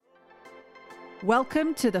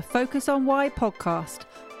Welcome to the Focus on Why podcast.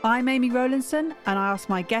 I'm Amy Rowlandson and I ask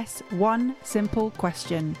my guests one simple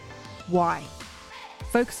question. Why?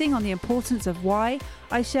 Focusing on the importance of why,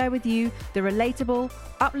 I share with you the relatable,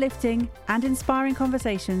 uplifting and inspiring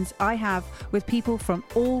conversations I have with people from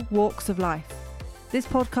all walks of life. This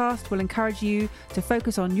podcast will encourage you to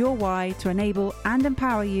focus on your why to enable and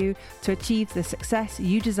empower you to achieve the success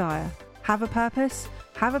you desire. Have a purpose,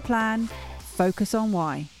 have a plan, focus on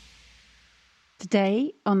why.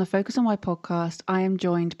 Today on the Focus on Why podcast, I am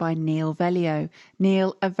joined by Neil Veglio.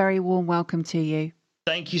 Neil, a very warm welcome to you.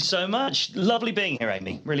 Thank you so much. Lovely being here,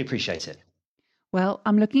 Amy. Really appreciate it. Well,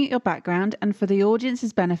 I'm looking at your background, and for the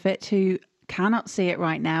audience's benefit who cannot see it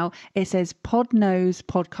right now, it says Podnose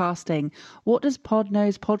Podcasting. What does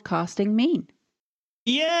Podnose Podcasting mean?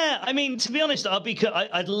 Yeah, I mean, to be honest,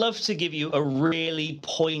 I'd love to give you a really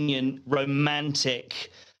poignant, romantic,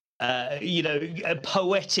 a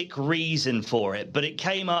poetic reason for it, but it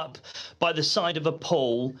came up by the side of a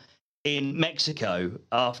pool in Mexico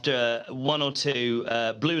after one or two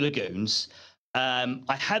Blue Lagoons. I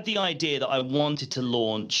had the idea that I wanted to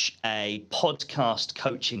launch a podcast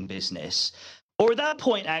coaching business. Or at that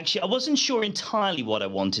point, actually, I wasn't sure entirely what I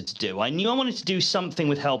wanted to do. I knew I wanted to do something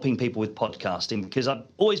with helping people with podcasting because I've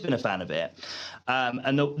always been a fan of it.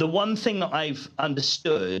 And the one thing that I've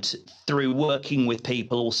understood through working with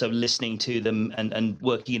people, also listening to them and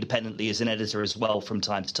working independently as an editor as well from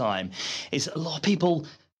time to time, is a lot of people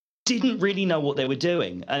didn't really know what they were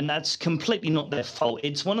doing, and that's completely not their fault.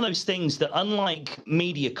 It's one of those things that, unlike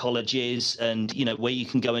media colleges and where you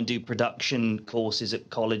can go and do production courses at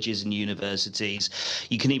colleges and universities,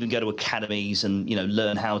 you can even go to academies and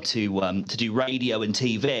learn how to do radio and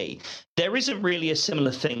TV. There isn't really a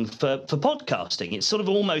similar thing for podcasting. It's sort of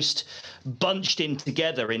almost bunched in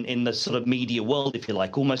together in the sort of media world, if you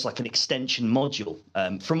like, almost like an extension module.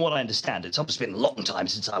 From what I understand, it's obviously been a long time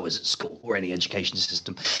since I was at school or any education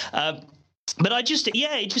system. But it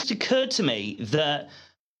just occurred to me that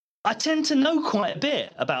I tend to know quite a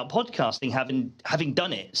bit about podcasting, having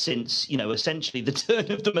done it since, essentially the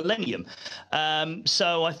turn of the millennium.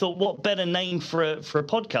 So I thought, what better name for a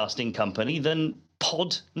podcasting company than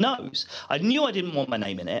Podnose? I knew I didn't want my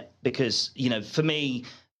name in it because, for me,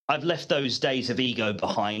 I've left those days of ego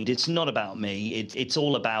behind. It's not about me. It's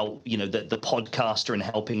all about, the podcaster and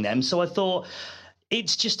helping them. So I thought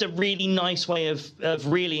it's just a really nice way of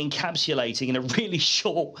really encapsulating in a really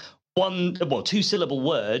short two-syllable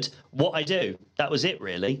word what I do. That was it,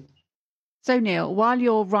 really. So, Neil, while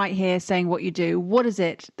you're right here saying what you do, what is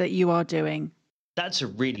it that you are doing? That's a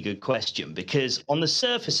really good question, because on the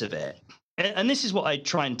surface of it, and this is what I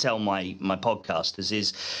try and tell my podcasters,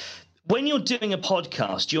 is when you're doing a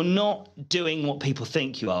podcast, you're not doing what people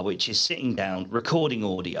think you are, which is sitting down, recording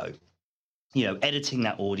audio, editing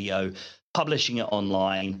that audio, publishing it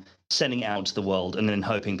online, sending it out to the world, and then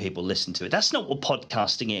hoping people listen to it. That's not what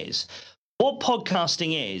podcasting is. What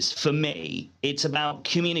podcasting is, for me, it's about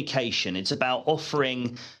communication. It's about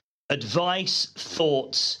offering advice,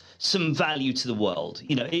 thoughts, some value to the world.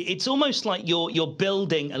 It's almost like you're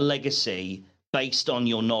building a legacy based on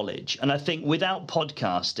your knowledge. And I think without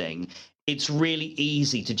podcasting, it's really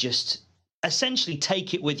easy to just essentially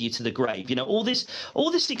take it with you to the grave. All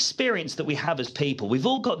this experience that we have as people, we've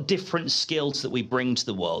all got different skills that we bring to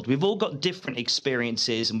the world. We've all got different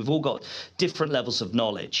experiences and we've all got different levels of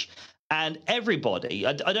knowledge. And everybody,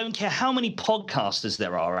 I don't care how many podcasters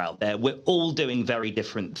there are out there, we're all doing very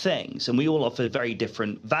different things and we all offer very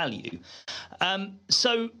different value.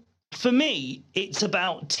 So for me, it's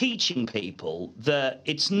about teaching people that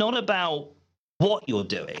it's not about what you're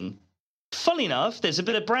doing. Funny enough, there's a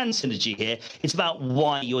bit of brand synergy here. It's about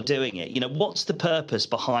why you're doing it. What's the purpose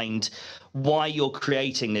behind why you're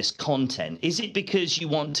creating this content? Is it because you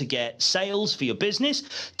want to get sales for your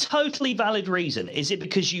business? Totally valid reason. Is it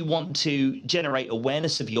because you want to generate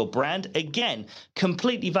awareness of your brand? Again,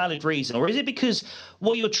 completely valid reason. Or is it because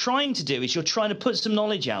what you're trying to do is you're trying to put some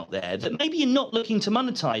knowledge out there that maybe you're not looking to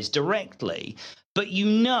monetize directly, but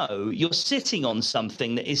you're sitting on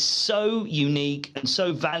something that is so unique and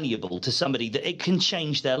so valuable to somebody that it can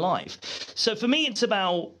change their life. So for me, it's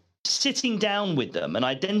about sitting down with them and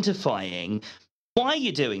identifying why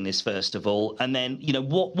you're doing this, first of all, and then,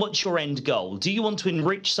 what's your end goal? Do you want to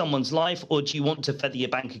enrich someone's life or do you want to feather your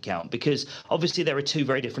bank account? Because obviously there are two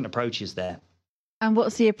very different approaches there. And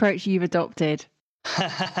what's the approach you've adopted?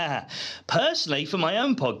 Personally, for my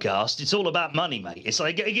own podcast, it's all about money, mate. It's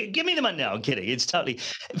like, give me the money. No, I'm kidding. It's totally,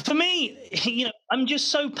 for me, I'm just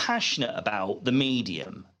so passionate about the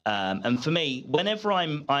medium. And for me, whenever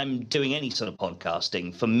I'm doing any sort of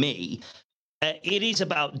podcasting, for me, It is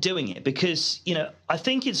about doing it because, I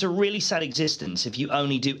think it's a really sad existence if you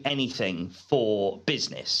only do anything for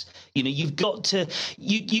business. You've got to,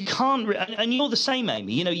 you can't, and you're the same,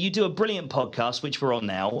 Amy. You do a brilliant podcast, which we're on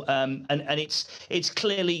now, and it's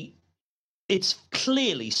clearly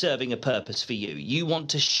serving a purpose for you. You want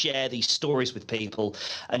to share these stories with people,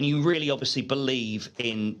 and you really obviously believe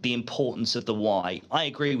in the importance of the why. I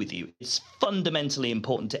agree with you. It's fundamentally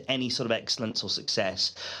important to any sort of excellence or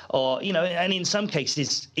success, or, and in some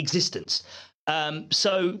cases, existence.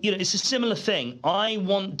 So, it's a similar thing. I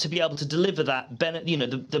want to be able to deliver that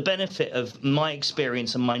the benefit of my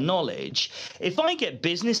experience and my knowledge. If I get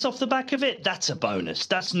business off the back of it, that's a bonus.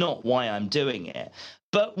 That's not why I'm doing it.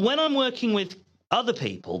 But when I'm working with other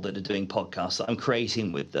people that are doing podcasts that I'm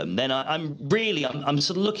creating with them, then I'm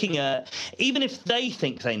sort of looking at, even if they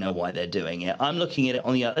think they know why they're doing it, I'm looking at it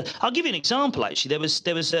on the other. I'll give you an example, actually.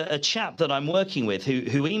 There was a chap that I'm working with who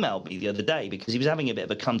emailed me the other day because he was having a bit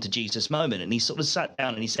of a come to Jesus moment, and he sort of sat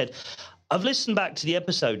down and he said, I've listened back to the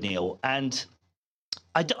episode, Neil, and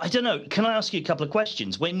I don't know, can I ask you a couple of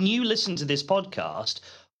questions? When you listen to this podcast,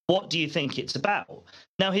 what do you think it's about?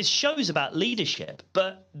 Now, his show's about leadership,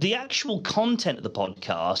 but the actual content of the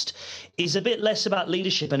podcast is a bit less about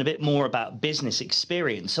leadership and a bit more about business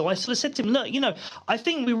experience. So I sort of said to him, look, I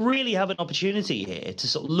think we really have an opportunity here to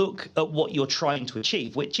sort of look at what you're trying to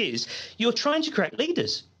achieve, which is you're trying to create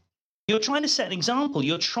leaders. You're trying to set an example.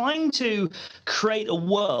 You're trying to create a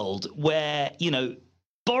world where,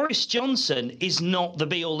 Boris Johnson is not the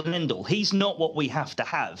be-all and end-all. He's not what we have to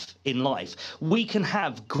have in life. We can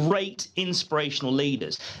have great inspirational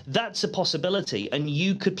leaders. That's a possibility, and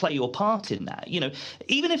you could play your part in that.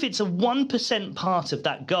 Even if it's a 1% part of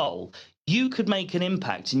that goal, you could make an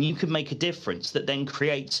impact and you could make a difference that then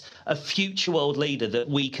creates a future world leader that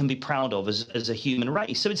we can be proud of as a human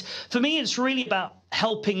race. So for me, it's really about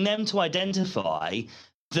helping them to identify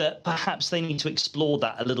that perhaps they need to explore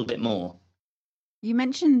that a little bit more. You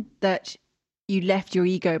mentioned that you left your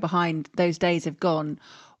ego behind. Those days have gone.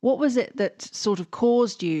 What was it that sort of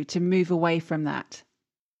caused you to move away from that?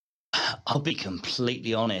 I'll be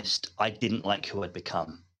completely honest. I didn't like who I'd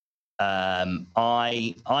become.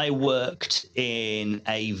 I worked in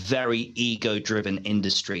a very ego-driven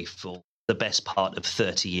industry for the best part of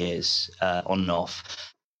 30 years on and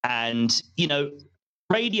off. And,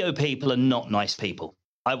 radio people are not nice people.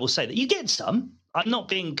 I will say that. You get some. I'm not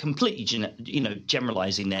being completely,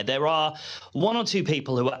 generalizing there. There are one or two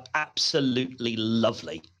people who are absolutely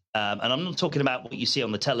lovely. And I'm not talking about what you see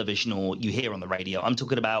on the television or you hear on the radio. I'm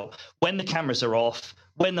talking about when the cameras are off,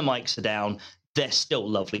 when the mics are down, they're still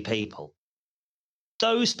lovely people.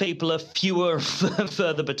 Those people are fewer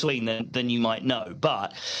further between than you might know.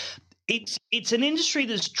 But it's an industry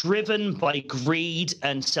that's driven by greed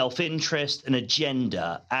and self-interest and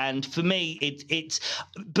agenda. And for me, it's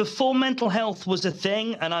before mental health was a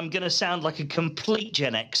thing, and I'm going to sound like a complete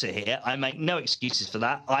Gen Xer here. I make no excuses for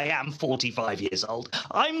that. I am 45 years old.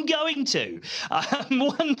 I'm going to. I'm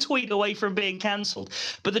one tweet away from being cancelled.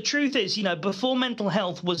 But the truth is, before mental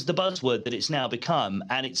health was the buzzword that it's now become,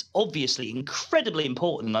 and it's obviously incredibly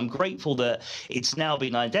important. I'm grateful that it's now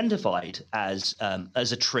been identified as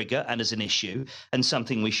a trigger and as an issue and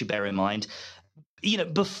something we should bear in mind.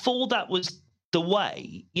 Before that was the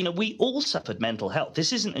way, we all suffered mental health.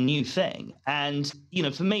 This isn't a new thing. And,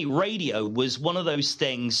 for me, radio was one of those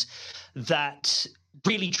things that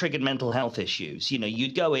really triggered mental health issues.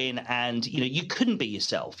 You'd go in and, you couldn't be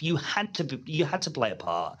yourself. You had to play a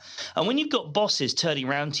part. And when you've got bosses turning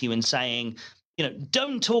around to you and saying,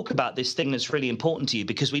 don't talk about this thing that's really important to you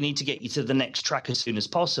because we need to get you to the next track as soon as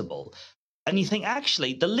possible. And you think,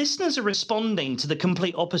 actually, the listeners are responding to the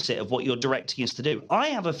complete opposite of what you're directing us to do. I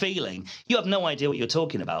have a feeling you have no idea what you're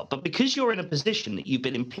talking about. But because you're in a position that you've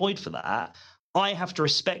been employed for that, I have to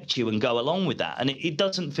respect you and go along with that. And it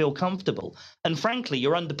doesn't feel comfortable. And frankly,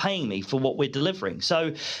 you're underpaying me for what we're delivering.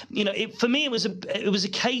 So, for me, it was a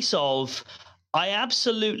case of I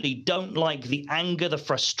absolutely don't like the anger, the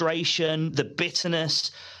frustration, the bitterness,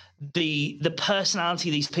 the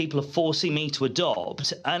personality these people are forcing me to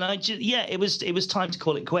adopt. And it was time to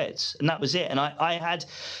call it quits. And that was it. And I had,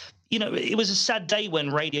 it was a sad day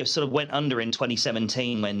when radio sort of went under in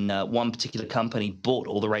 2017 when one particular company bought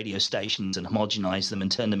all the radio stations and homogenized them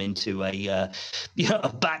and turned them into a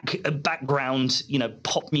background,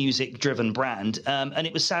 pop music driven brand. And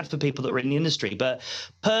it was sad for people that were in the industry. But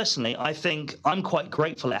personally, I think I'm quite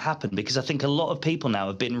grateful it happened because I think a lot of people now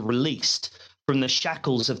have been released from the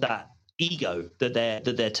shackles of that ego that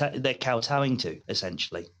they're kowtowing to,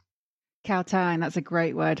 essentially. Kowtowing, that's a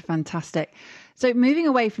great word. Fantastic. So moving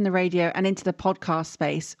away from the radio and into the podcast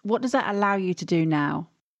space, what does that allow you to do now?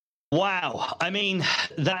 Wow. I mean,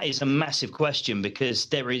 that is a massive question because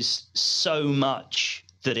there is so much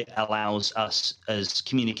that it allows us as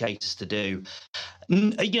communicators to do.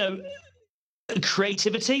 You know,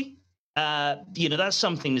 creativity. That's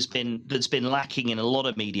something that's been lacking in a lot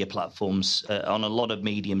of media platforms on a lot of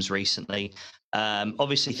mediums recently.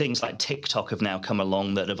 Obviously, things like TikTok have now come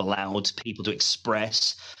along that have allowed people to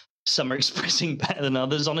express. Some are expressing better than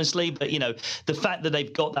others, honestly. But the fact that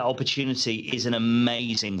they've got that opportunity is an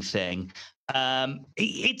amazing thing.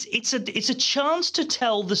 It's a chance to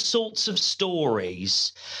tell the sorts of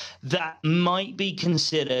stories that might be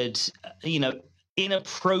considered,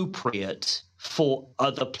 inappropriate for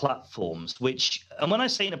other platforms. And when I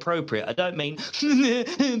say inappropriate, I don't mean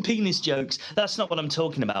penis jokes. That's not what I'm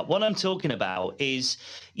talking about. What I'm talking about is,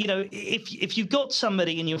 if you've got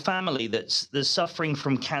somebody in your family that's suffering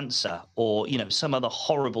from cancer or some other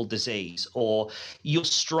horrible disease, or you're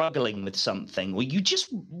struggling with something, or you just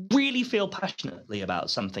really feel passionately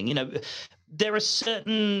about something, there are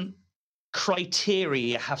certain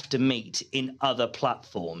criteria you have to meet in other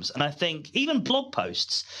platforms. And I think even blog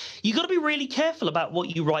posts, you got to be really careful about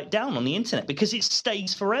what you write down on the internet because it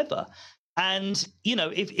stays forever. And,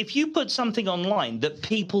 if you put something online that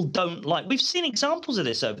people don't like, we've seen examples of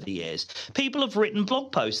this over the years. People have written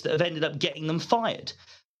blog posts that have ended up getting them fired.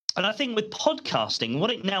 And I think with podcasting,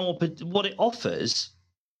 what it offers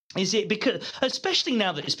is it, because especially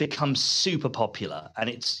now that it's become super popular and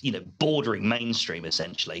it's bordering mainstream,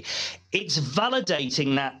 essentially, it's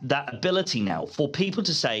validating that ability now for people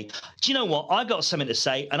to say, do you know what, I got something to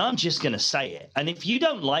say and I'm just going to say it. And if you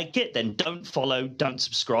don't like it, then don't follow, don't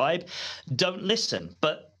subscribe, don't listen.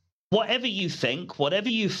 But whatever you think, whatever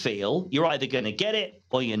you feel, you're either going to get it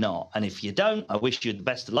or you're not. And if you don't, I wish you the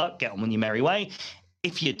best of luck, get on with your merry way.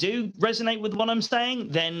 If you do resonate with what I'm saying,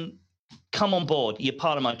 then come on board. You're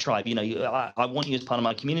part of my tribe. I want you as part of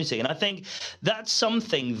my community. And I think that's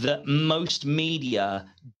something that most media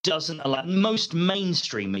doesn't allow, most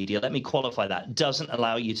mainstream media, let me qualify that, doesn't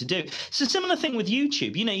allow you to do. It's a similar thing with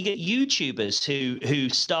YouTube. You get YouTubers who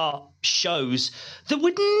start shows that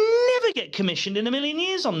would never get commissioned in a million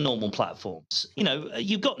years on normal platforms.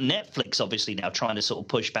 You've got Netflix obviously now trying to sort of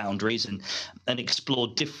push boundaries and explore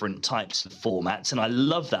different types of formats. And I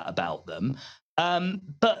love that about them.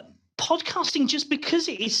 But podcasting, just because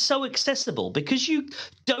it is so accessible, because you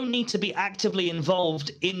don't need to be actively involved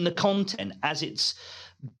in the content as it's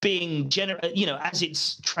being as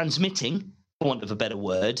it's transmitting, for want of a better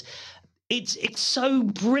word, it's so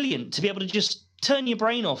brilliant to be able to just turn your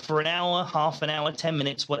brain off for an hour, half an hour, 10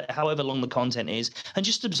 minutes, however long the content is, and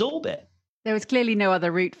just absorb it. There was clearly no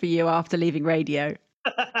other route for you after leaving radio.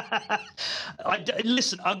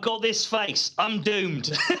 Listen, I've got this face. I'm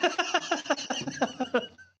doomed.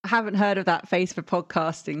 I haven't heard of that face for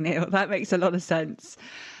podcasting, Neil. That makes a lot of sense.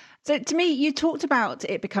 So to me, you talked about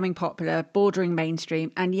it becoming popular, bordering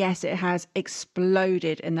mainstream, and yes, it has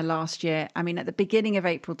exploded in the last year. I mean, at the beginning of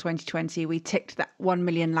April 2020, we ticked that 1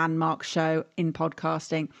 million landmark show in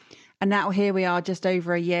podcasting. And now here we are just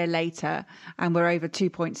over a year later, and we're over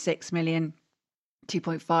 2.6 million,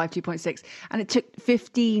 2.5, 2.6. And it took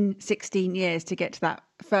 16 years to get to that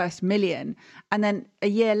first million. And then a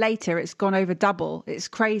year later, it's gone over double. It's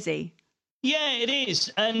crazy. Yeah, it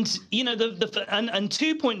is. And, and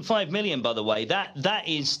 2.5 million, by the way, that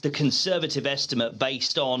is the conservative estimate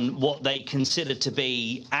based on what they consider to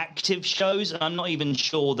be active shows. And I'm not even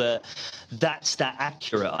sure that that's that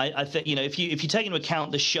accurate. I think, if you take into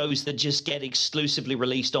account the shows that just get exclusively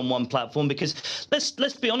released on one platform, because let's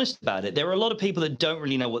be honest about it, there are a lot of people that don't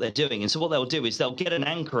really know what they're doing. And so what they'll do is they'll get an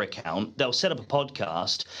Anchor account, they'll set up a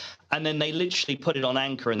podcast, and then they literally put it on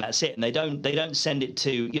Anchor and that's it. And they don't send it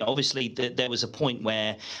to, obviously there was a point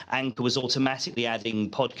where Anchor was automatically adding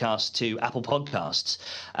podcasts to Apple Podcasts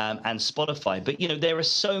and Spotify. But, there are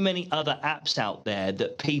so many other apps out there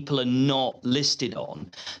that people are not listed on.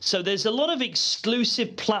 So there's a lot of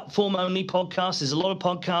exclusive platform only podcasts. There's a lot of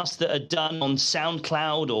podcasts that are done on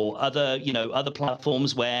SoundCloud or other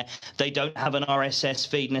platforms where they don't have an RSS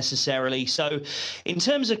feed necessarily. So in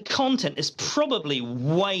terms of content, there's probably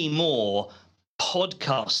way more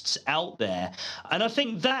podcasts out there. And I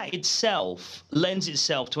think that itself lends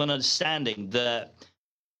itself to an understanding that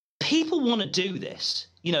people want to do this.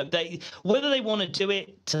 Whether they want to do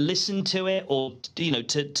it to listen to it or,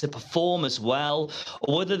 to perform as well,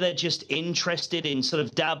 or whether they're just interested in sort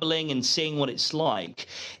of dabbling and seeing what it's like,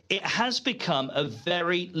 it has become a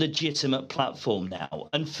very legitimate platform now.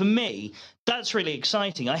 And for me, that's really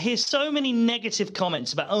exciting. I hear so many negative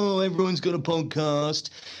comments about, everyone's got a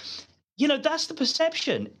podcast. That's the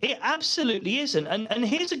perception. It absolutely isn't. And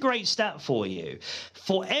here's a great stat for you.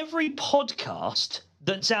 For every podcast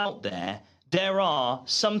that's out there, there are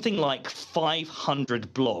something like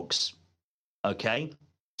 500 blogs. Okay?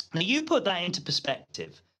 Now, you put that into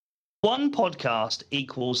perspective. One podcast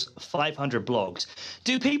equals 500 blogs.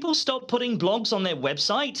 Do people stop putting blogs on their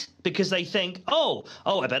website because they think,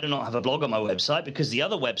 I better not have a blog on my website because the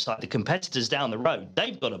other website, the competitors down the road,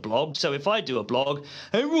 they've got a blog. So if I do a blog,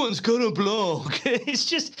 everyone's got a blog.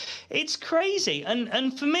 It's crazy.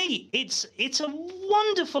 And for me, it's a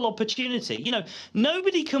wonderful opportunity.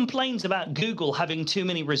 Nobody complains about Google having too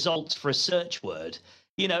many results for a search word.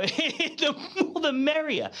 The more the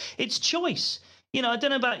merrier. It's choice. I don't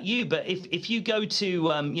know about you, but if you go to,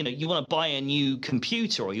 you want to buy a new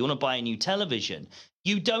computer or you want to buy a new television,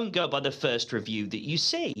 you don't go by the first review that you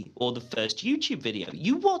see or the first YouTube video.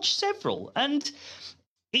 You watch several, and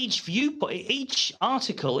each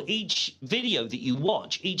article, each video that you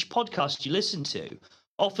watch, each podcast you listen to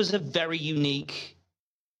offers a very unique,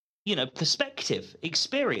 perspective,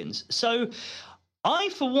 experience. So I,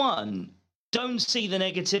 for one, don't see the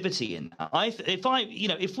negativity in that.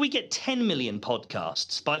 If we get 10 million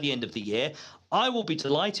podcasts by the end of the year, I will be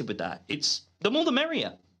delighted with that. It's the more the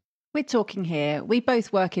merrier. We're talking here. We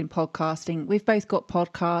both work in podcasting. We've both got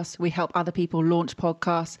podcasts. We help other people launch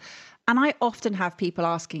podcasts. And I often have people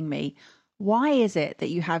asking me, why is it that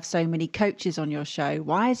you have so many coaches on your show?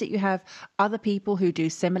 Why is it you have other people who do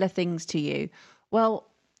similar things to you? Well,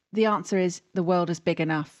 the answer is the world is big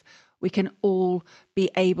enough. We can all be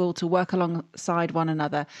able to work alongside one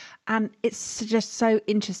another. And it's just so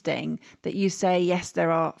interesting that you say, yes, there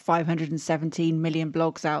are 517 million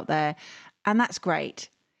blogs out there. And that's great.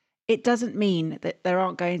 It doesn't mean that there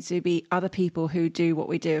aren't going to be other people who do what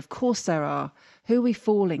we do. Of course there are. Who are we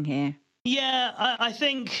fooling here? Yeah, I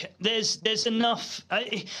think there's enough. I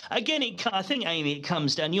think, Amy, it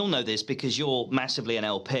comes down. You'll know this because you're massively an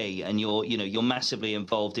LP and you're massively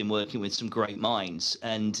involved in working with some great minds.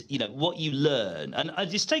 And what you learn. And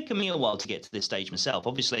it's taken me a while to get to this stage myself.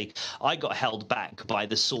 Obviously, I got held back by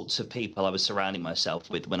the sorts of people I was surrounding myself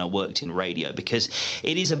with when I worked in radio, because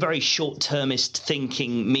it is a very short-termist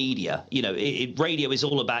thinking media. Radio is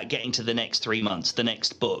all about getting to the next 3 months, the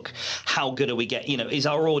next book. How good are we is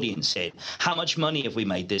our audience in? How much money have we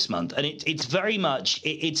made this month? And it's very much,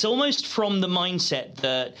 it's almost from the mindset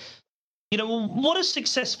that, what do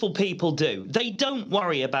successful people do? They don't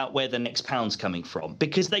worry about where the next pound's coming from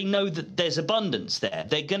because they know that there's abundance there.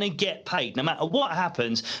 They're going to get paid no matter what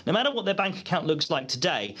happens, no matter what their bank account looks like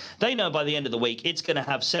today. They know by the end of the week, it's going to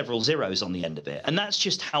have several zeros on the end of it. And that's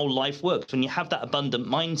just how life works. When you have that abundant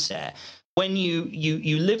mindset, when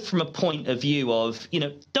you live from a point of view of,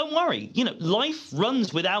 don't worry, life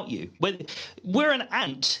runs without you. We're an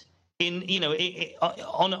ant in,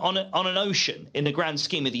 on an ocean in the grand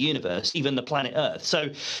scheme of the universe, even the planet Earth. So,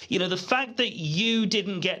 the fact that you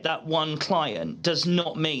didn't get that one client does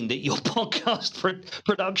not mean that your podcast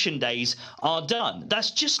production days are done.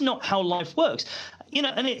 That's just not how life works.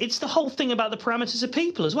 And it's the whole thing about the parameters of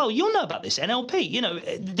people as well. You'll know about this,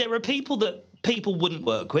 NLP. There are people that people wouldn't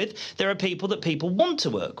work with. There are people that people want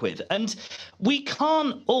to work with. And we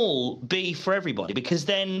can't all be for everybody, because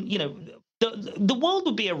then, the world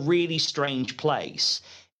would be a really strange place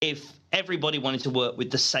if everybody wanted to work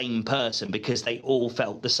with the same person because they all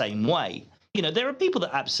felt the same way. There are people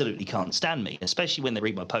that absolutely can't stand me, especially when they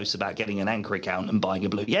read my posts about getting an Anchor account and buying a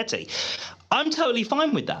Blue Yeti. I'm totally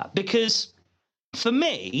fine with that, because for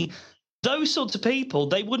me, those sorts of people,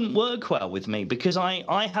 they wouldn't work well with me because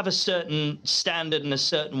I have a certain standard and a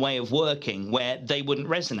certain way of working where they wouldn't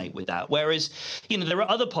resonate with that. Whereas, there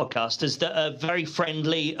are other podcasters that are very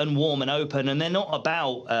friendly and warm and open, and they're not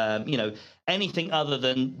about, anything other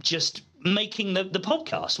than just making the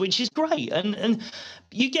podcast, which is great. And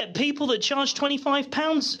you get people that charge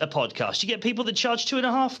 £25 a podcast. You get people that charge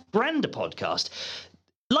 $2,500 a podcast.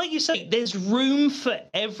 Like you say, there's room for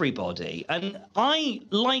everybody. And I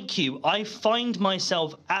find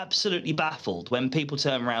myself absolutely baffled when people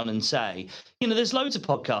turn around and say, there's loads of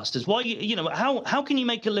podcasters. Why, how can you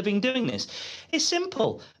make a living doing this? It's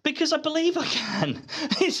simple, because I believe I can.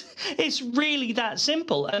 It's really that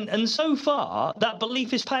simple. And so far, that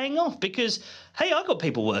belief is paying off because, hey, I got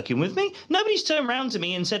people working with me. Nobody's turned around to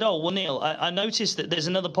me and said, oh, well, Neil, I noticed that there's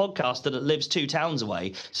another podcaster that lives 2 towns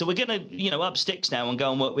away, so we're going to, up sticks now and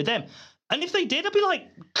go and work with them. And if they did, I'd be like,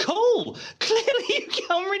 cool, clearly you get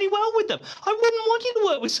on really well with them. I wouldn't want you to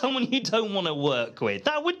work with someone you don't want to work with.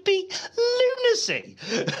 That would be lunacy.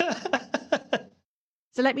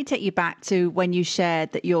 So let me take you back to when you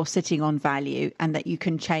shared that you're sitting on value and that you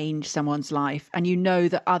can change someone's life, and you know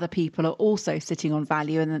that other people are also sitting on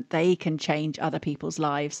value and that they can change other people's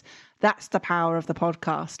lives. That's the power of the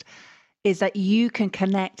podcast. is that you can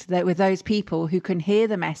connect with those people who can hear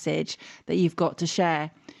the message that you've got to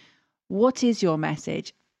share. What is your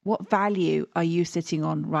message? What value are you sitting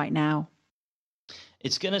on right now?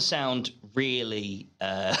 It's going to sound really,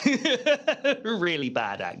 really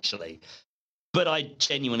bad, actually. But I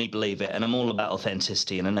genuinely believe it, and I'm all about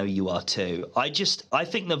authenticity, and I know you are too. I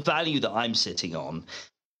think the value that I'm sitting on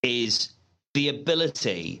is the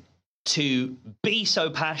ability to be so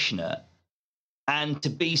passionate and to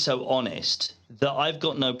be so honest that I've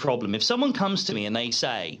got no problem. If someone comes to me and they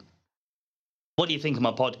say, "What do you think of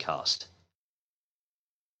my podcast?"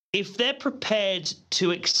 If they're prepared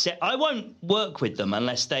to accept, I won't work with them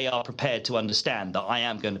unless they are prepared to understand that I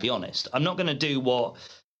am going to be honest. I'm not going to do what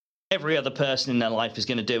every other person in their life is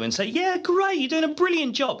going to do and say, "Yeah, great, you're doing a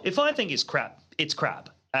brilliant job." If I think it's crap, it's crap.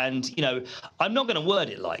 And, I'm not going to word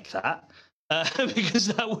it like that because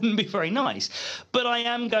that wouldn't be very nice. But I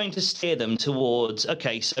am going to steer them towards,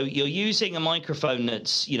 okay, so you're using a microphone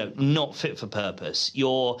that's, not fit for purpose.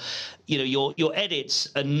 Your edits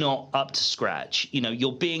are not up to scratch.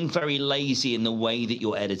 You're being very lazy in the way that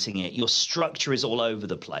you're editing it. Your structure is all over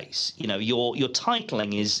the place. Your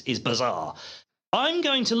titling is bizarre. I'm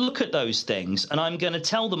going to look at those things and I'm going to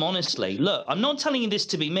tell them honestly, look, I'm not telling you this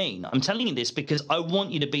to be mean. I'm telling you this because I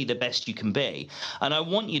want you to be the best you can be. And I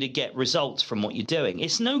want you to get results from what you're doing.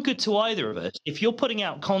 It's no good to either of us if you're putting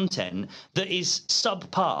out content that is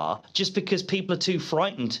subpar just because people are too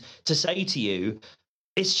frightened to say to you,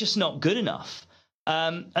 it's just not good enough.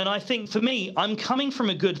 And I think for me, I'm coming from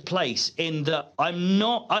a good place in that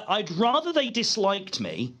I'd rather they disliked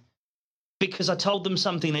me because I told them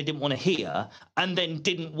something they didn't want to hear and then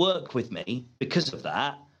didn't work with me because of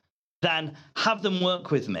that, than have them work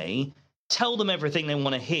with me, tell them everything they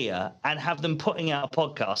want to hear, and have them putting out a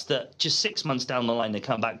podcast that just 6 months down the line, they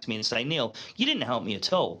come back to me and say, "Neil, you didn't help me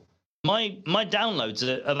at all. My downloads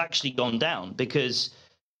have actually gone down because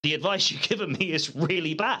the advice you've given me is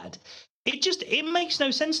really bad." It makes no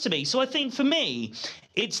sense to me. So I think for me,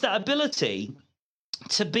 it's that ability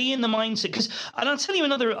to be in the mindset, and I'll tell you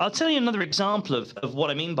another example of what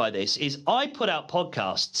I mean by this is I put out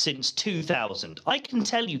podcasts since 2000. I can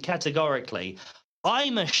tell you categorically,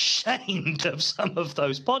 I'm ashamed of some of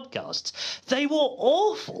those podcasts. They were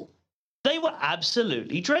awful. They were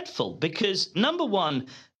absolutely dreadful because, number one,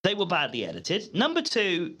 they were badly edited. Number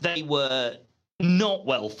two, they were not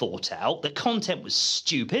well thought out. The content was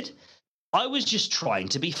stupid. I was just trying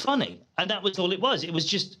to be funny, and that was all it was. It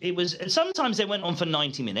was sometimes they went on for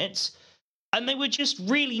 90 minutes, and they were just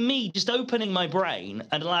really me just opening my brain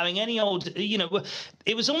and allowing any old,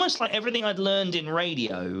 it was almost like everything I'd learned in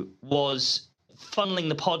radio was funneling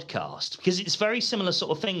the podcast, because it's very similar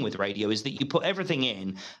sort of thing with radio, is that you put everything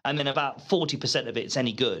in and then about 40% of it's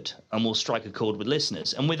any good and will strike a chord with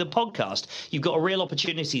listeners. And with a podcast, you've got a real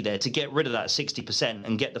opportunity there to get rid of that 60%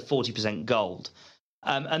 and get the 40% gold.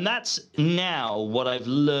 And that's now what I've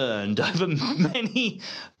learned over many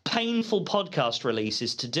painful podcast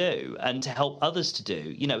releases to do and to help others to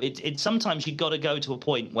do. It's sometimes you've got to go to a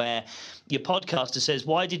point where your podcaster says,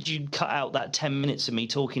 "Why did you cut out that 10 minutes of me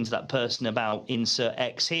talking to that person about insert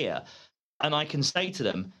X here?" And I can say to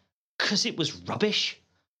them, "Because it was rubbish.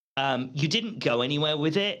 You didn't go anywhere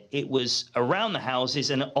with it. It was around the houses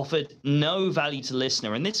and it offered no value to the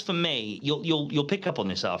listener." And this, for me, you'll pick up on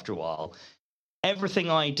this after a while. Everything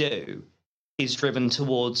I do is driven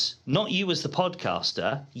towards not you as the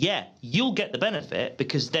podcaster. Yeah, you'll get the benefit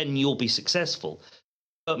because then you'll be successful.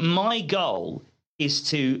 But my goal is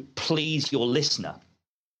to please your listener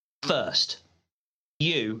first,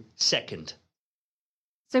 you second.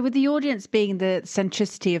 So with the audience being the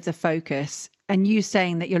centricity of the focus and you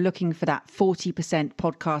saying that you're looking for that 40%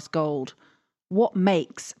 podcast gold, what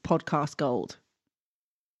makes podcast gold?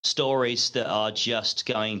 Stories that are just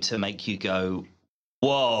going to make you go,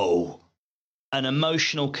 whoa, an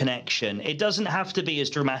emotional connection. It doesn't have to be as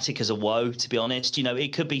dramatic as a whoa, to be honest.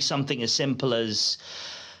 It could be something as simple as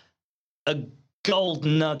a gold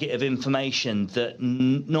nugget of information that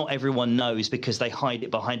not everyone knows because they hide it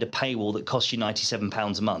behind a paywall that costs you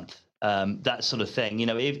 £97 a month. That sort of thing.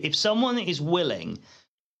 If someone is willing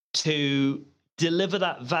to deliver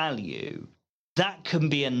that value, that can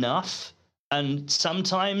be enough. And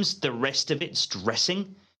sometimes the rest of it's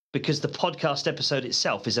dressing, because the podcast episode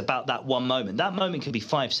itself is about that one moment. That moment can be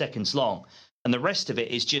 5 seconds long. And the rest of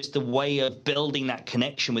it is just the way of building that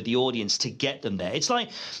connection with the audience to get them there. It's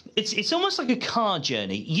almost like a car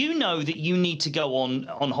journey. You know that you need to go on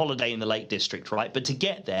holiday in the Lake District, right? But to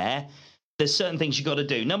get there, there's certain things you got to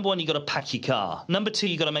do. Number one, you got to pack your car. Number two,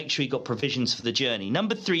 you got to make sure you got provisions for the journey.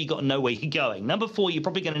 Number three, you got to know where you're going. Number four, you're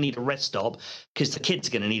probably going to need a rest stop because the kids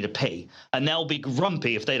are going to need a pee, and they'll be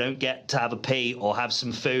grumpy if they don't get to have a pee or have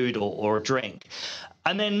some food or a drink.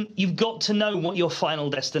 And then you've got to know what your final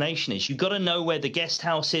destination is. You've got to know where the guest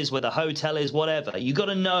house is, where the hotel is, whatever. You've got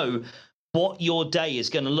to know what your day is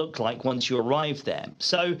going to look like once you arrive there.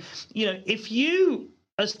 So, if you,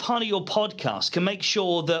 as part of your podcast, can make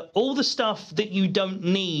sure that all the stuff that you don't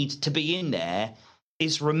need to be in there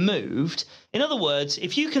is removed. In other words,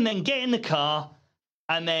 if you can then get in the car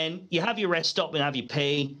and then you have your rest stop and have your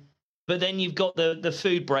pee, but then you've got the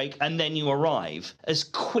food break and then you arrive as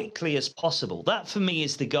quickly as possible. That, for me,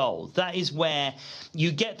 is the goal. That is where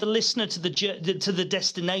you get the listener to the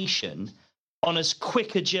destination on as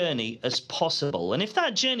quick a journey as possible. And if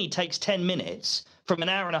that journey takes 10 minutes from an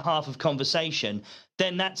hour and a half of conversation,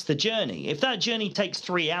 then that's the journey. If that journey takes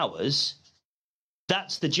 3 hours,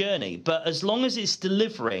 that's the journey. But as long as it's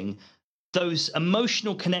delivering those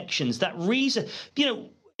emotional connections, that reason,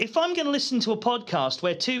 if I'm going to listen to a podcast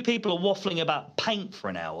where two people are waffling about paint for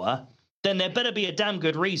an hour, then there better be a damn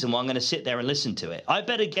good reason why I'm going to sit there and listen to it. I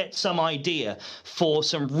better get some idea for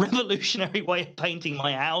some revolutionary way of painting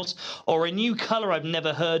my house, or a new color I've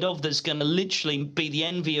never heard of that's going to literally be the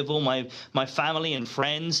envy of all my family and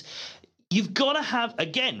friends. You've got to have,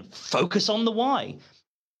 again, focus on the why.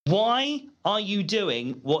 Why are you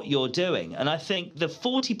doing what you're doing? And I think the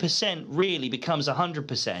 40% really becomes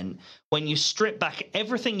 100% when you strip back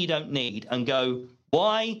everything you don't need and go,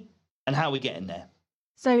 why and how are we getting there?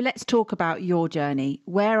 So let's talk about your journey.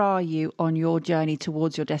 Where are you on your journey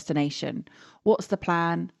towards your destination? What's the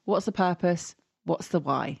plan? What's the purpose? What's the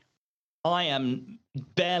why? I am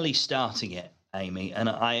barely starting it, Amy, and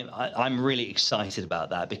I'm really excited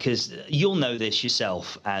about that, because you'll know this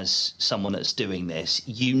yourself as someone that's doing this.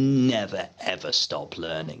 You never, ever stop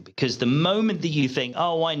learning, because the moment that you think,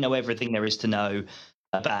 oh, I know everything there is to know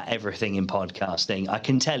about everything in podcasting, I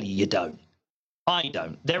can tell you don't. I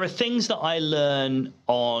don't. There are things that I learn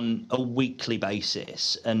on a weekly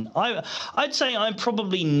basis, and I'd say I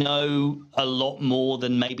probably know a lot more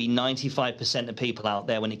than maybe 95% of people out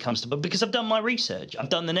there when it comes to, but because I've done my research, I've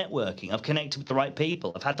done the networking, I've connected with the right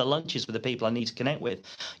people, I've had the lunches with the people I need to connect with.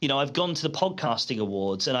 I've gone to the podcasting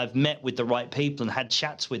awards and I've met with the right people and had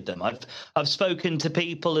chats with them. I've spoken to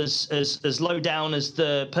people as low down as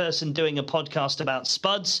the person doing a podcast about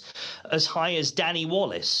spuds, as high as Danny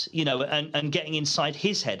Wallace, and getting inside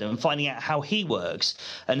his head and finding out how he works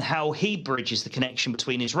and how he bridges the connection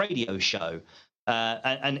between his radio show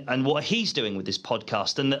and what he's doing with his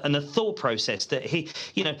podcast and the thought process that he,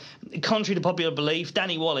 contrary to popular belief,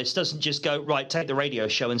 Danny Wallace doesn't just go, right, take the radio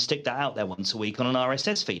show and stick that out there once a week on an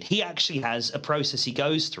RSS feed. He actually has a process he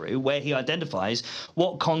goes through where he identifies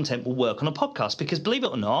what content will work on a podcast, because believe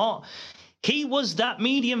it or not, he was that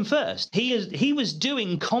medium first. He was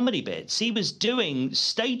doing comedy bits. He was doing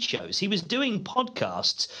stage shows. He was doing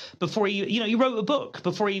podcasts before he wrote a book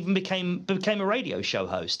before he even became a radio show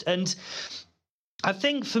host. And I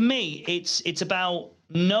think for me, it's about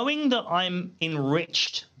knowing that I'm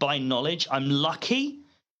enriched by knowledge. I'm lucky.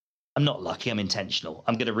 I'm not lucky. I'm intentional.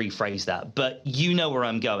 I'm going to rephrase that, but you know where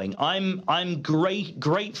I'm going. I'm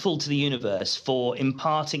grateful to the universe for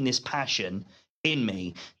imparting this passion in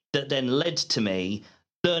me that then led to me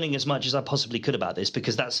learning as much as I possibly could about this,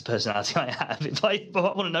 because that's the personality I have. If I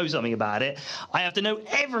want to know something about it, I have to know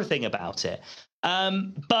everything about it.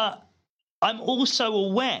 But I'm also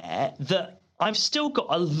aware that I've still got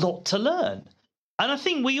a lot to learn. And I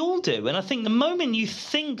think we all do. And I think the moment you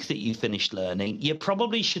think that you've finished learning, you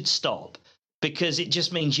probably should stop, because it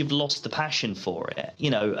just means you've lost the passion for it.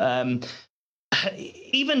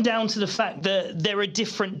 Even down to the fact that there are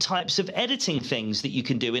different types of editing things that you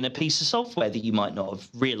can do in a piece of software that you might not have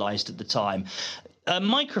realized at the time. A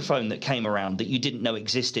microphone that came around that you didn't know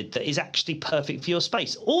existed that is actually perfect for your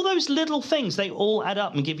space. All those little things, they all add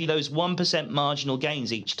up and give you those 1% marginal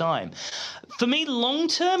gains each time. For me, long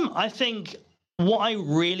term, I think what I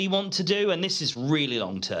really want to do, and this is really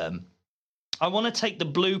long term, I want to take the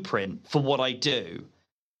blueprint for what I do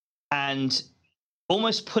and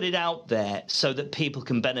almost put it out there so that people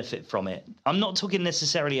can benefit from it. I'm not talking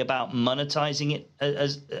necessarily about monetizing it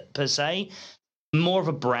as per se, more of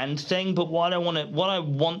a brand thing. But what I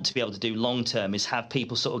want to be able to do long term is have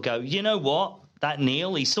people sort of go, you know what, that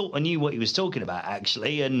Neil, he sort of knew what he was talking about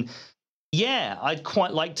actually, and yeah, I'd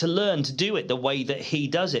quite like to learn to do it the way that he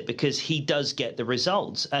does it, because he does get the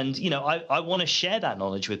results. And, I want to share that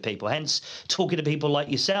knowledge with people, hence talking to people like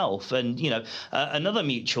yourself. And, another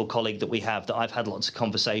mutual colleague that we have that I've had lots of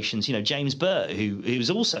conversations, James Burt, who's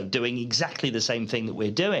also doing exactly the same thing that we're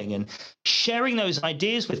doing, and sharing those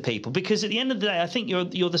ideas with people. Because at the end of the day, I think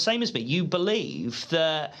you're the same as me. You believe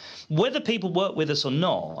that whether people work with us or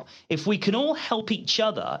not, if we can all help each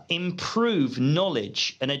other improve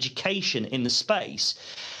knowledge and education in the space,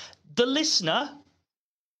 the listener,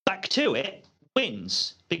 back to it,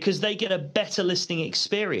 wins, because they get a better listening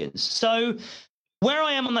experience. So where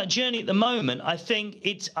I am on that journey at the moment, I think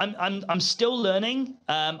I'm still learning.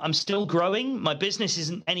 I'm still growing. My business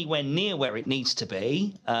isn't anywhere near where it needs to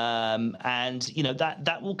be, and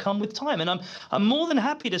that will come with time. And I'm more than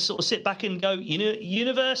happy to sort of sit back and go,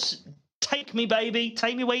 universe, take me, baby,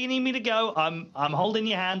 take me where you need me to go. I'm holding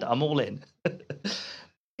your hand. I'm all in.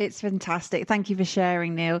 It's fantastic. Thank you for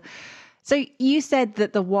sharing, Neil. So you said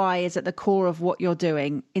that the why is at the core of what you're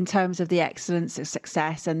doing in terms of the excellence, the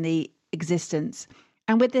success, and the existence.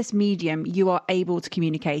 And with this medium, you are able to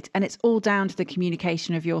communicate, and it's all down to the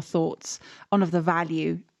communication of your thoughts on of the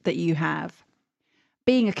value that you have.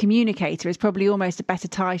 Being a communicator is probably almost a better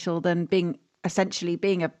title than being a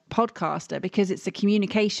podcaster, because it's the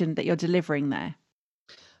communication that you're delivering there.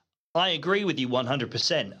 I agree with you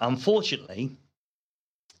 100%. Unfortunately,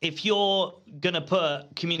 if you're going to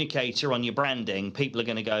put communicator on your branding, people are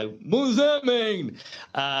going to go, what does that mean?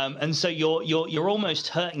 And so you're almost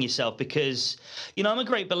hurting yourself, because, I'm a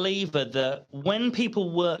great believer that when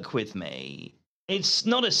people work with me, it's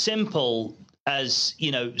not as simple as,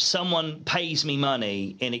 someone pays me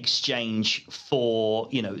money in exchange for,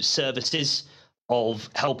 services of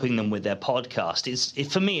helping them with their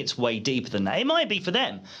podcast. For me, it's way deeper than that. It might be for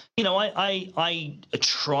them. I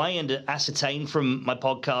try and ascertain from my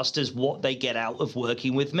podcasters what they get out of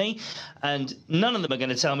working with me, and none of them are going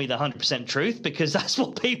to tell me the 100% truth, because that's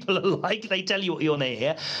what people are like. They tell you what you want to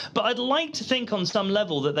hear. But I'd like to think on some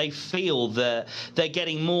level that they feel that they're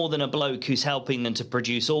getting more than a bloke who's helping them to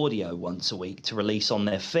produce audio once a week to release on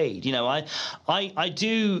their feed. I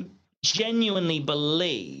do genuinely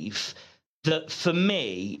believe that for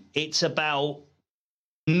me, it's about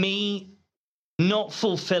me not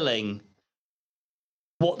fulfilling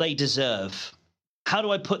what they deserve. How do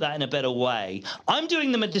I put that in a better way? I'm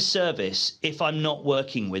doing them a disservice if I'm not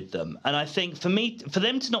working with them. And I think for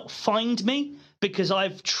them to not find me because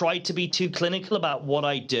I've tried to be too clinical about what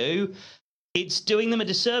I do, it's doing them a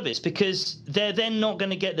disservice, because they're then not going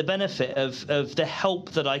to get the benefit of the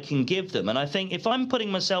help that I can give them. And I think if I'm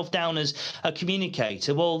putting myself down as a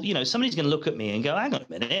communicator, well, somebody's going to look at me and go, hang on a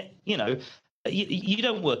minute, you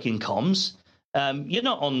don't work in comms. You're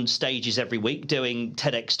not on stages every week doing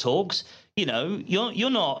TEDx talks. You're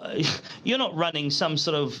not running some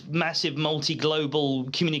sort of massive multi-global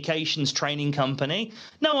communications training company.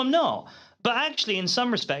 No, I'm not. But actually, in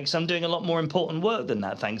some respects, I'm doing a lot more important work than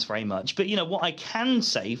that. Thanks very much. But, what I can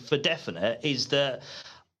say for definite is that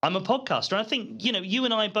I'm a podcaster. And I think, you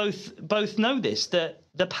and I both know this, that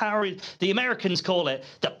the Americans call it,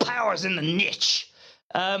 the power's in the niche.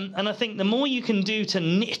 And I think the more you can do to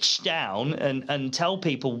niche down and tell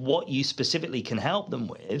people what you specifically can help them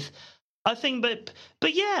with, I think,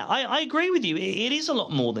 but yeah, I agree with you. It is a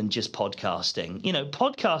lot more than just podcasting.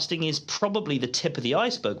 Podcasting is probably the tip of the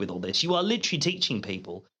iceberg with all this. You are literally teaching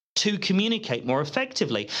people to communicate more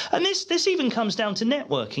effectively. And this even comes down to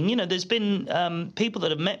networking. There's been people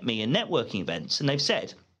that have met me in networking events, and they've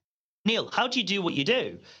said, Neil, how do you do what you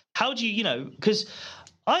do? How do you, because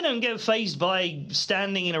I don't get fazed by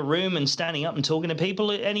standing in a room and standing up and talking to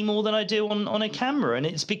people any more than I do on a camera. And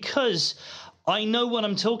it's because I know what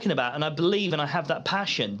I'm talking about, and I believe and I have that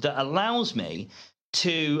passion that allows me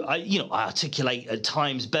to, articulate at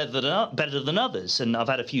times better than others. And I've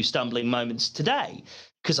had a few stumbling moments today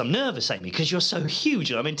because I'm nervous, Amy, because you're so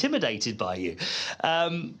huge and I'm intimidated by you.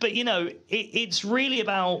 But, it's really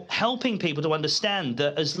about helping people to understand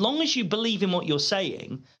that as long as you believe in what you're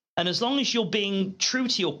saying, and as long as you're being true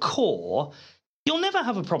to your core, you'll never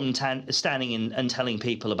have a problem standing in and telling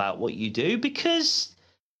people about what you do, because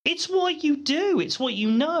it's what you do. It's what you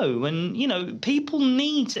know. And, people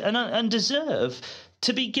need and deserve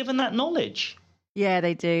to be given that knowledge. Yeah,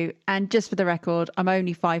 they do. And just for the record, I'm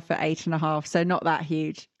only 5'8.5", so not that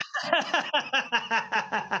huge.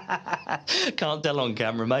 Can't tell on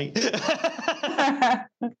camera, mate.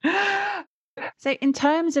 So in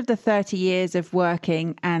terms of the 30 years of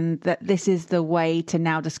working, and that this is the way, to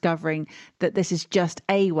now discovering that this is just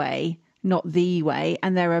a way, not the way,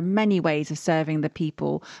 and there are many ways of serving the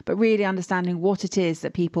people, but really understanding what it is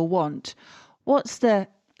that people want. What's the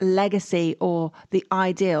legacy or the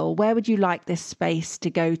ideal, where would you like this space to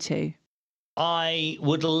go to? I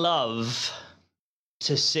would love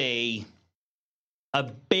to see a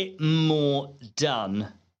bit more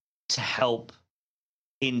done to help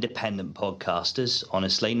independent podcasters,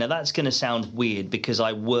 honestly. Now, that's going to sound weird because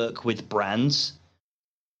I work with brands.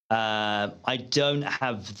 I don't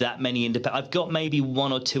have that many independent. I've got maybe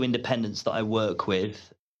one or two independents that I work with.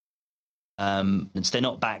 They're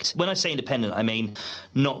not backed. When I say independent, I mean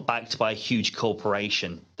not backed by a huge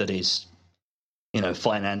corporation that is,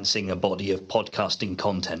 financing a body of podcasting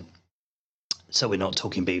content. So we're not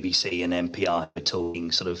talking BBC and NPR. We're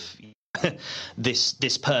talking sort of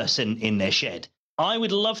this person in their shed. I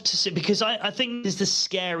would love to see, because I think the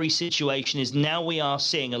scary situation is now we are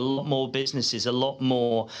seeing a lot more businesses, a lot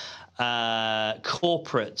more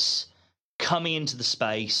corporates coming into the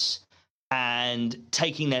space and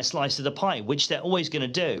taking their slice of the pie, which they're always going to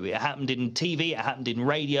do. It happened in TV, it happened in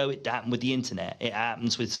radio, it happened with the internet, it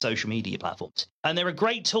happens with social media platforms. And there are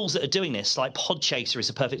great tools that are doing this, like Podchaser is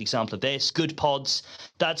a perfect example of this. Good Pods,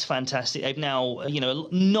 that's fantastic. They've now,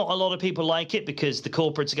 not a lot of people like it because the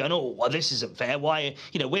corporates are going, oh, well, this isn't fair. Why,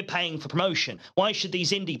 we're paying for promotion. Why should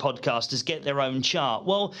these indie podcasters get their own chart?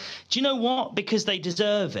 Well, do you know what? Because they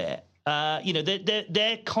deserve it.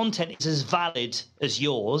 Their content is as valid as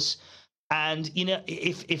yours. And,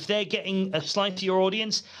 if they're getting a slice of your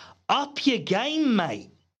audience, up your game, mate.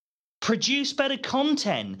 Produce better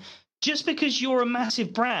content. Just because you're a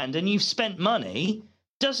massive brand and you've spent money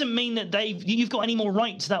doesn't mean that you've got any more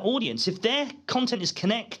right to that audience. If their content is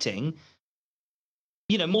connecting,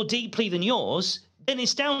 more deeply than yours, then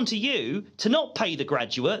it's down to you to not pay the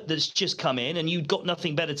graduate that's just come in and you've got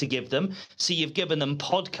nothing better to give them, so you've given them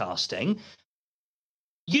podcasting.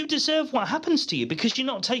 You deserve what happens to you because you're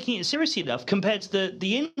not taking it seriously enough compared to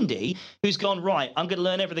the indie who's gone, right, I'm going to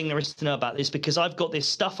learn everything there is to know about this because I've got this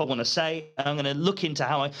stuff I want to say and I'm going to look into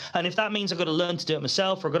and if that means I've got to learn to do it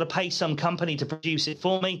myself or I've got to pay some company to produce it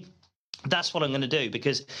for me, that's what I'm going to do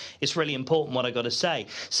because it's really important what I got to say.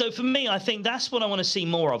 So for me, I think that's what I want to see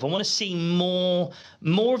more of. I want to see more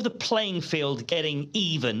of the playing field getting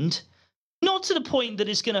evened. Not to the point that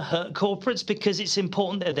it's going to hurt corporates because it's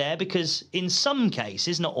important they're there because in some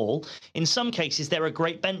cases, not all, in some cases they're a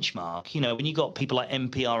great benchmark. When you got people like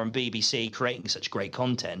NPR and BBC creating such great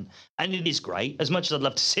content, and it is great, as much as I'd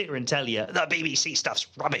love to sit here and tell you that BBC stuff's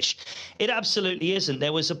rubbish, it absolutely isn't.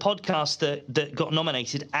 There was a podcast that got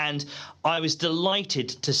nominated and I was delighted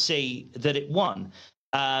to see that it won.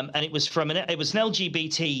 And it was an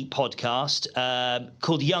LGBT podcast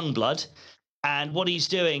called Youngblood. And what he's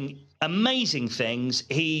doing, amazing things.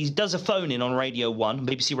 He does a phone-in on Radio 1,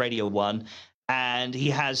 BBC Radio 1, and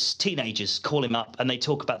he has teenagers call him up and they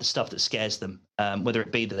talk about the stuff that scares them, whether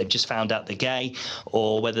it be that they've just found out they're gay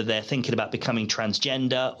or whether they're thinking about becoming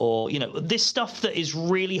transgender or, this stuff that is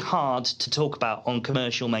really hard to talk about on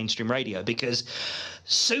commercial mainstream radio because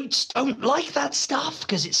suits don't like that stuff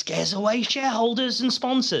because it scares away shareholders and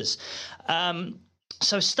sponsors.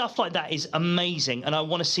 So stuff like that is amazing, and I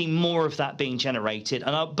want to see more of that being generated.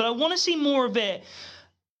 But I want to see more of it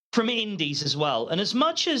from indies as well. And as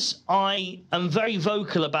much as I am very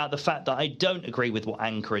vocal about the fact that I don't agree with what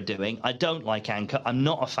Anchor are doing, I don't like Anchor, I'm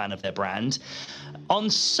not a fan of their brand. On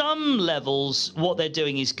some levels, what they're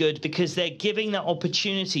doing is good because they're giving that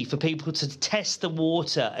opportunity for people to test the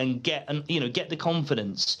water and get the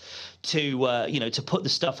confidence to put the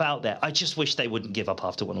stuff out there. I just wish they wouldn't give up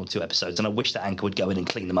after one or two episodes, and I wish that Anchor would go in and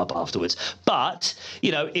clean them up afterwards. But,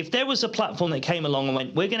 if there was a platform that came along and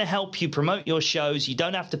went, we're going to help you promote your shows, you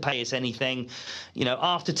don't have to pay us anything,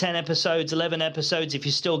 after 10 episodes, 11 episodes, if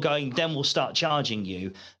you're still going, then we'll start charging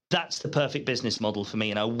you. That's the perfect business model for me,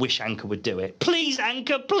 and I wish Anchor would do it. Please,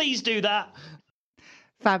 Anchor, please do that.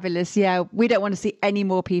 Fabulous. Yeah, we don't want to see any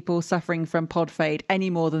more people suffering from pod fade any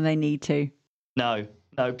more than they need to. No,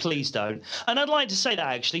 please don't. And I'd like to say that,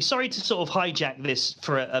 actually, sorry to sort of hijack this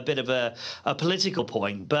for a bit of a political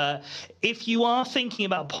point, but if you are thinking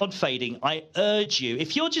about pod fading, I urge you,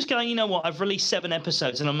 if you're just going, I've released 7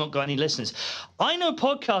 episodes and I've not got any listeners. I know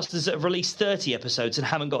podcasters that have released 30 episodes and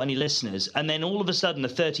haven't got any listeners, and then all of a sudden the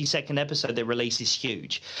 30-second episode they release is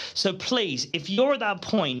huge. So please, if you're at that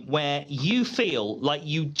point where you feel like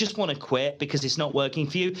you just want to quit because it's not working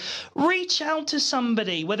for you, reach out to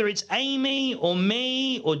somebody, whether it's Amy or me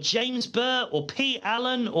me or James Burt or Pete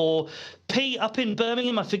Allen or Pete up in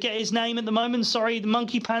Birmingham, I forget his name at the moment, sorry, the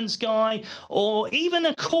Monkey Pants guy, or even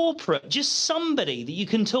a corporate, just somebody that you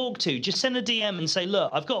can talk to, just send a DM and say, look,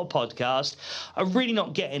 I've got a podcast, I'm really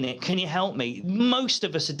not getting it, can you help me? Most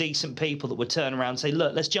of us are decent people that would turn around and say,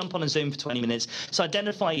 look, let's jump on a Zoom for 20 minutes, so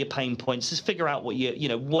identify your pain points, let's figure out what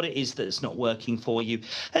what it is that's not working for you,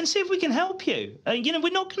 and see if we can help you.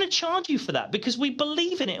 We're not going to charge you for that because we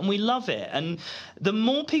believe in it and we love it, and the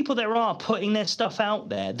more people there are putting their stuff out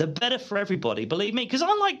there, the better for everybody, believe me, because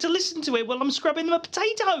I like to listen to it while I'm scrubbing my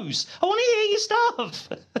potatoes. I want to hear your stuff.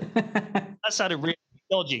 That sounded really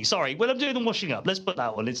dodgy. Sorry. When I'm doing the washing up, let's put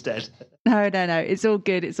that one instead. No. It's all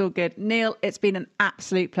good. It's all good. Neil, it's been an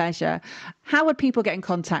absolute pleasure. How would people get in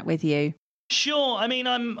contact with you? Sure. I mean,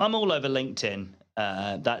 I'm all over LinkedIn.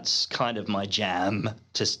 That's kind of my jam,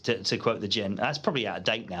 to quote the gen. That's probably out of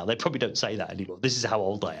date now. They probably don't say that anymore. This is how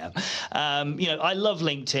old I am. I love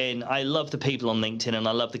LinkedIn. I love the people on LinkedIn, and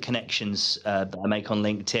I love the connections that I make on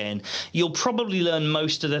LinkedIn. You'll probably learn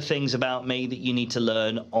most of the things about me that you need to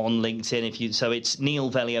learn on LinkedIn. So it's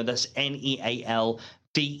Neil Veglio. That's Neal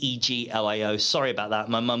Veglio. Sorry about that.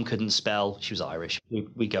 My mum couldn't spell. She was Irish.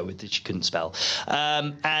 We go with it. She couldn't spell.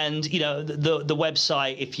 And the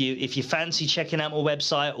website. If you fancy checking out my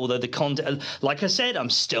website, although the content, like I said, I'm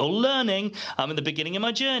still learning. I'm at the beginning of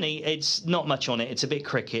my journey. It's not much on it. It's a bit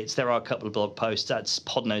crickets. There are a couple of blog posts. That's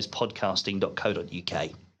podnospodcasting.co.uk.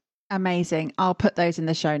 Amazing. I'll put those in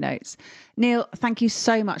the show notes. Neil, thank you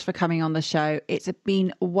so much for coming on the show. It's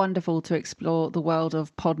been wonderful to explore the world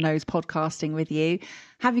of Podnose podcasting with you.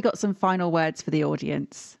 Have you got some final words for the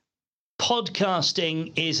audience?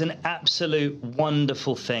 Podcasting is an absolute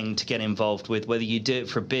wonderful thing to get involved with, whether you do it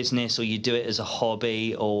for a business or you do it as a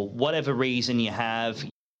hobby or whatever reason you have.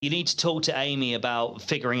 You need to talk to Amy about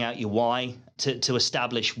figuring out your why, to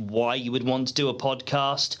establish why you would want to do a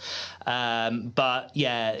podcast. But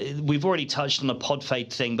yeah, we've already touched on a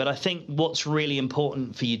Podfade thing, but I think what's really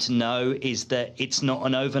important for you to know is that it's not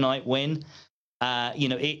an overnight win.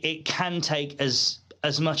 It can take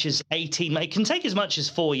as much as 18, it can take as much as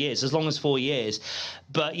 4 years, as long as 4 years.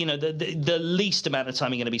 But, the least amount of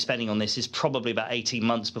time you're going to be spending on this is probably about 18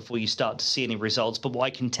 months before you start to see any results. But what I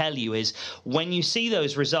can tell you is when you see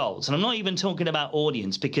those results, and I'm not even talking about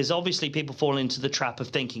audience, because obviously people fall into the trap of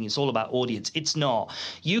thinking it's all about audience. It's not.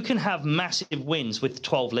 You can have massive wins with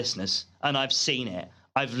 12 listeners, and I've seen it.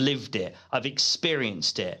 I've lived it. I've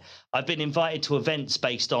experienced it. I've been invited to events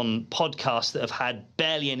based on podcasts that have had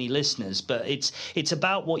barely any listeners, but it's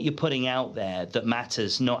about what you're putting out there that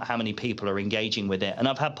matters, not how many people are engaging with it. And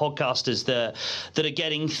I've had podcasters that are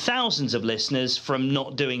getting thousands of listeners from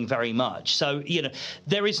not doing very much. So,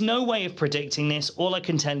 there is no way of predicting this. All I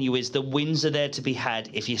can tell you is the wins are there to be had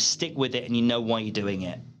if you stick with it and you know why you're doing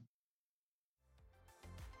it.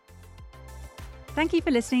 Thank you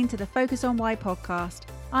for listening to the Focus on Why podcast.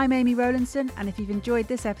 I'm Amy Rowlandson, and if you've enjoyed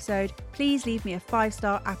this episode, please leave me a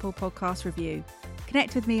 5-star Apple Podcast review.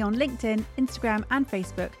 Connect with me on LinkedIn, Instagram and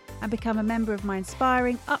Facebook, and become a member of my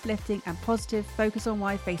inspiring, uplifting and positive Focus on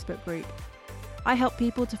Why Facebook group. I help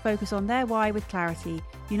people to focus on their why with clarity,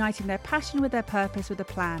 uniting their passion with their purpose with a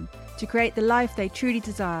plan, to create the life they truly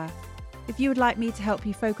desire. If you would like me to help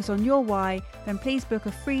you focus on your why, then please book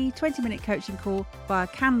a free 20-minute coaching call via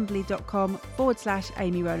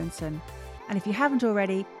calendly.com/Amy Rowlandson. And if you haven't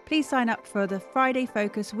already, please sign up for the Friday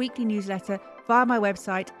Focus weekly newsletter via my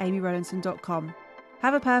website, amyrowlandson.com.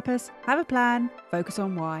 Have a purpose, have a plan, focus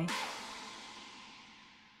on why.